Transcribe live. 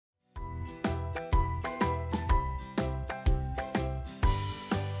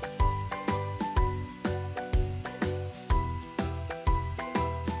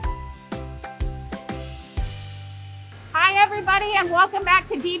everybody, and welcome back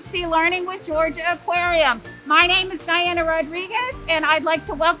to Deep Sea Learning with Georgia Aquarium. My name is Diana Rodriguez, and I'd like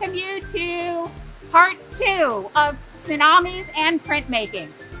to welcome you to part 2 of Tsunamis and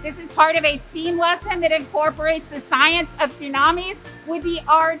printmaking. This is part of a STEAM lesson that incorporates the science of tsunamis with the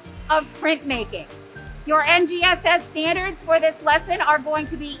art of printmaking. Your NGSS standards for this lesson are going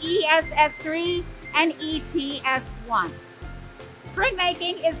to be ESS3 and ETS1.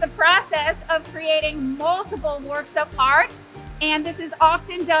 Printmaking is the process of creating multiple works of art, and this is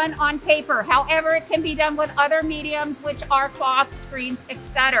often done on paper. However, it can be done with other mediums, which are cloth, screens,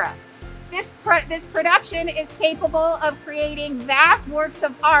 etc. This production is capable of creating vast works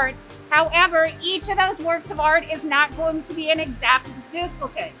of art. However, each of those works of art is not going to be an exact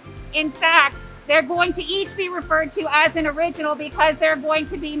duplicate. In fact, they're going to each be referred to as an original because they're going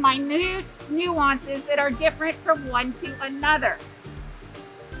to be minute nuances that are different from one to another.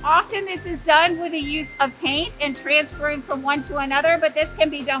 Often this is done with the use of paint and transferring from one to another, but this can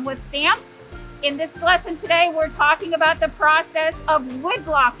be done with stamps. In this lesson today, we're talking about the process of wood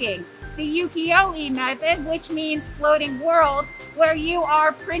blocking, the ukiyo-e method, which means floating world, where you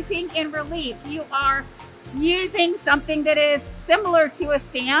are printing in relief. You are using something that is similar to a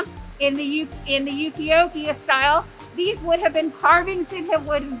stamp in the ukiyo-e style. These would have been carvings that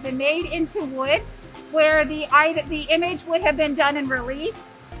would have been made into wood, where the image would have been done in relief.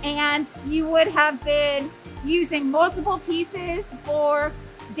 And you would have been using multiple pieces for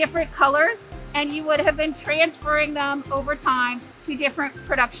different colors, and you would have been transferring them over time to different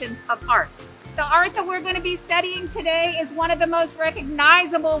productions of art. The art that we're going to be studying today is one of the most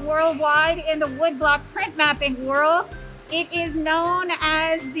recognizable worldwide in the woodblock print mapping world. It is known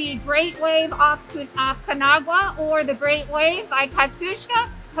as the Great Wave off Kanagawa, or the Great Wave by Katsushika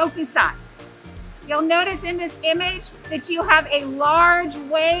Hokusai. You'll notice in this image that you have a large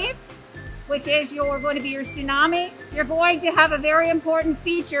wave, which is going to be your tsunami. You're going to have a very important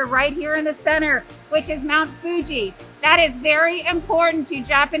feature right here in the center, which is Mount Fuji. That is very important to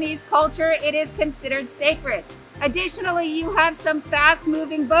Japanese culture. It is considered sacred. Additionally, you have some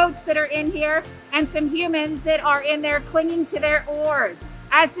fast-moving boats that are in here and some humans that are in there clinging to their oars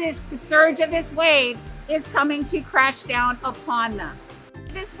as this surge of this wave is coming to crash down upon them.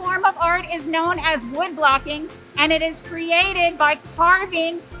 This form of art is known as wood blocking, and it is created by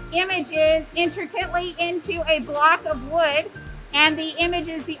carving images intricately into a block of wood, and the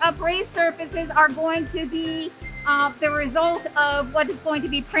images, the upraised surfaces, are going to be the result of what is going to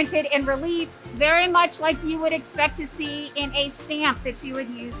be printed in relief, very much like you would expect to see in a stamp that you would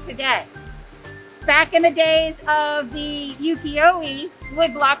use today. Back in the days of the ukiyo-e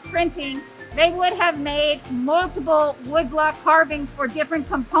woodblock printing, they would have made multiple woodblock carvings for different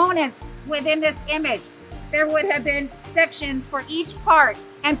components within this image. There would have been sections for each part,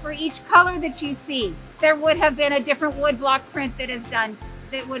 and for each color that you see, there would have been a different woodblock print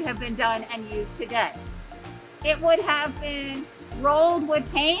that would have been done and used today. It would have been rolled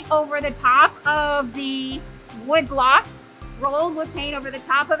with paint over the top of the woodblock, rolled with paint over the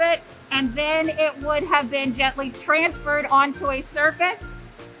top of it, and then it would have been gently transferred onto a surface,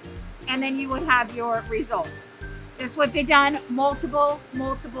 and then you would have your result. This would be done multiple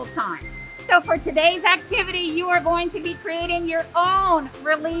times. So for today's activity, you are going to be creating your own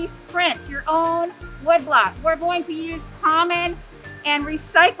relief print, your own woodblock. We're going to use common and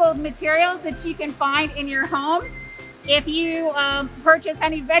recycled materials that you can find in your homes. If you purchase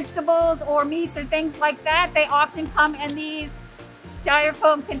any vegetables or meats or things like that, they often come in these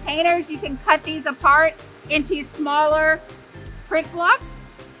styrofoam containers. You can cut these apart into smaller print blocks,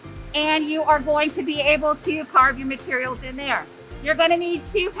 and you are going to be able to carve your materials in there. You're going to need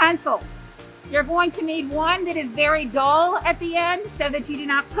 2 pencils. You're going to need one that is very dull at the end so that you do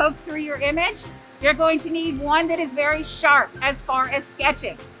not poke through your image. You're going to need one that is very sharp as far as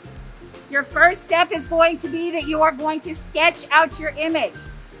sketching. Your first step is going to be that you are going to sketch out your image.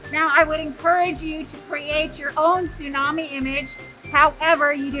 Now, I would encourage you to create your own tsunami image.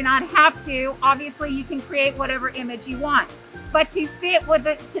 However, you do not have to. Obviously, you can create whatever image you want. But to fit with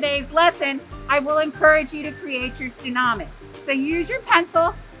today's lesson, I will encourage you to create your tsunami. So use your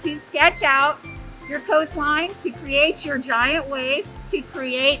pencil to sketch out your coastline, to create your giant wave, to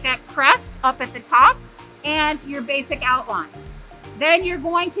create that crest up at the top, and your basic outline. Then you're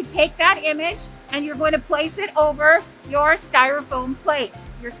going to take that image and you're going to place it over your styrofoam plate,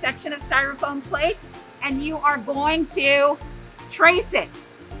 your section of styrofoam plate, and you are going to trace it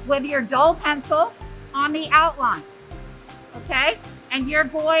with your dull pencil on the outlines. Okay, and you're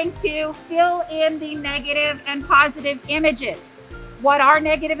going to fill in the negative and positive images. What are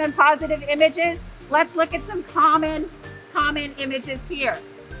negative and positive images? Let's look at some common images here.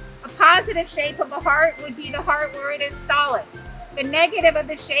 A positive shape of a heart would be the heart where it is solid. The negative of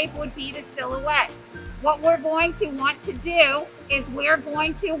the shape would be the silhouette. What we're going to want to do is we're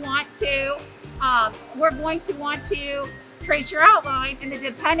going to want to trace your outline, and then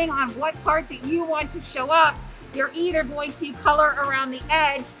depending on what part that you want to show up, you're either going to color around the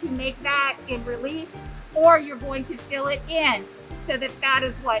edge to make that in relief, or you're going to fill it in so that that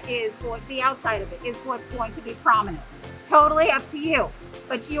is what is going, the outside of it is what's going to be prominent. Totally up to you,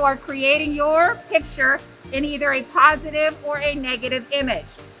 but you are creating your picture in either a positive or a negative image.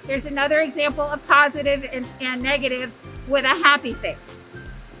 Here's another example of positive and negatives with a happy face.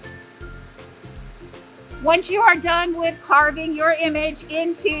 Once you are done with carving your image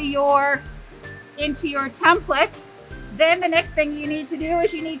into your template, then the next thing you need to do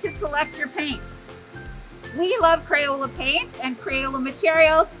is you need to select your paints. We love Crayola paints and Crayola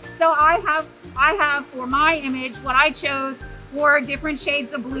materials, so I have for my image, what I chose were different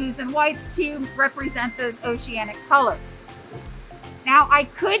shades of blues and whites to represent those oceanic colors. Now I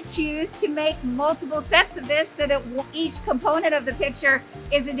could choose to make multiple sets of this so that each component of the picture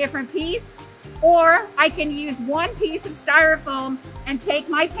is a different piece, or I can use one piece of styrofoam and take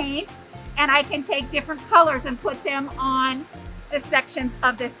my paint, and I can take different colors and put them on the sections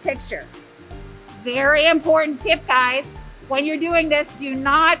of this picture. Very important tip, guys. When you're doing this, do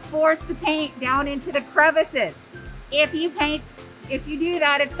not force the paint down into the crevices. If you do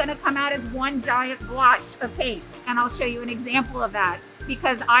that, it's going to come out as one giant blotch of paint. And I'll show you an example of that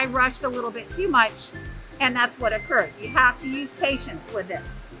because I rushed a little bit too much, and that's what occurred. You have to use patience with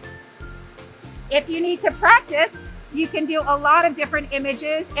this. If you need to practice, you can do a lot of different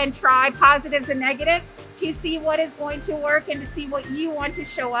images and try positives and negatives to see what is going to work and to see what you want to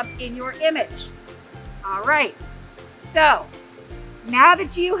show up in your image. All right, so now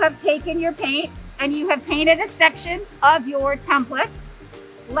that you have taken your paint and you have painted the sections of your template,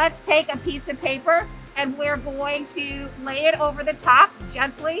 let's take a piece of paper and we're going to lay it over the top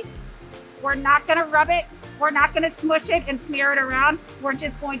gently. We're not gonna rub it, we're not gonna smush it and smear it around. We're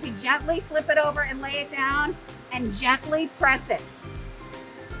just going to gently flip it over and lay it down and gently press it.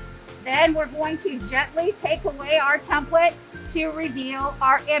 Then we're going to gently take away our template to reveal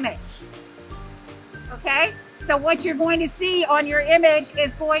our image. Okay, so what you're going to see on your image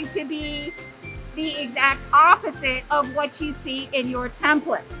is going to be the exact opposite of what you see in your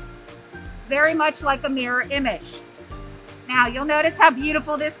template. Very much like a mirror image. Now you'll notice how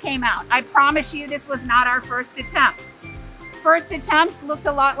beautiful this came out. I promise you this was not our first attempt. First attempts looked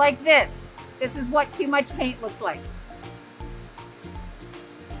a lot like this. This is what too much paint looks like.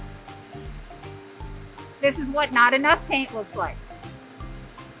 This is what not enough paint looks like.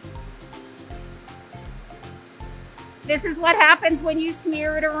 This is what happens when you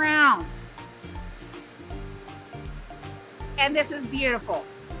smear it around. And this is beautiful.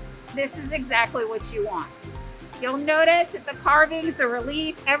 This is exactly what you want. You'll notice that the carvings, the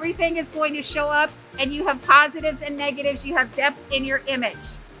relief, everything is going to show up, and you have positives and negatives. You have depth in your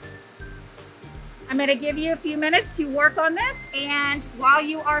image. I'm going to give you a few minutes to work on this, and while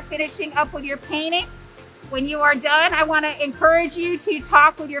you are finishing up with your painting, when you are done, I want to encourage you to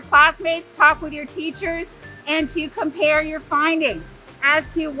talk with your classmates, talk with your teachers, and to compare your findings as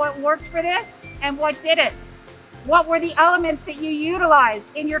to what worked for this and what didn't. What were the elements that you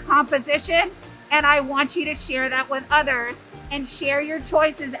utilized in your composition? And I want you to share that with others and share your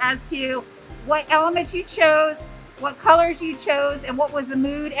choices as to what elements you chose, what colors you chose, and what was the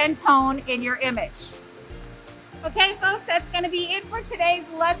mood and tone in your image. Okay, folks, that's going to be it for today's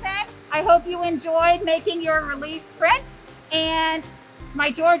lesson. I hope you enjoyed making your relief print. And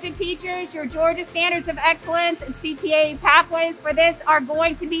my Georgia teachers, your Georgia Standards of Excellence and CTA pathways for this are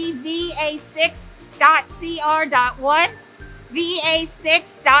going to be VA6.CR.1,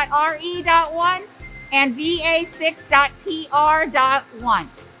 VA6.RE.1, and VA6.PR.1.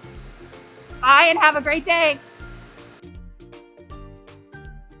 Bye and have a great day.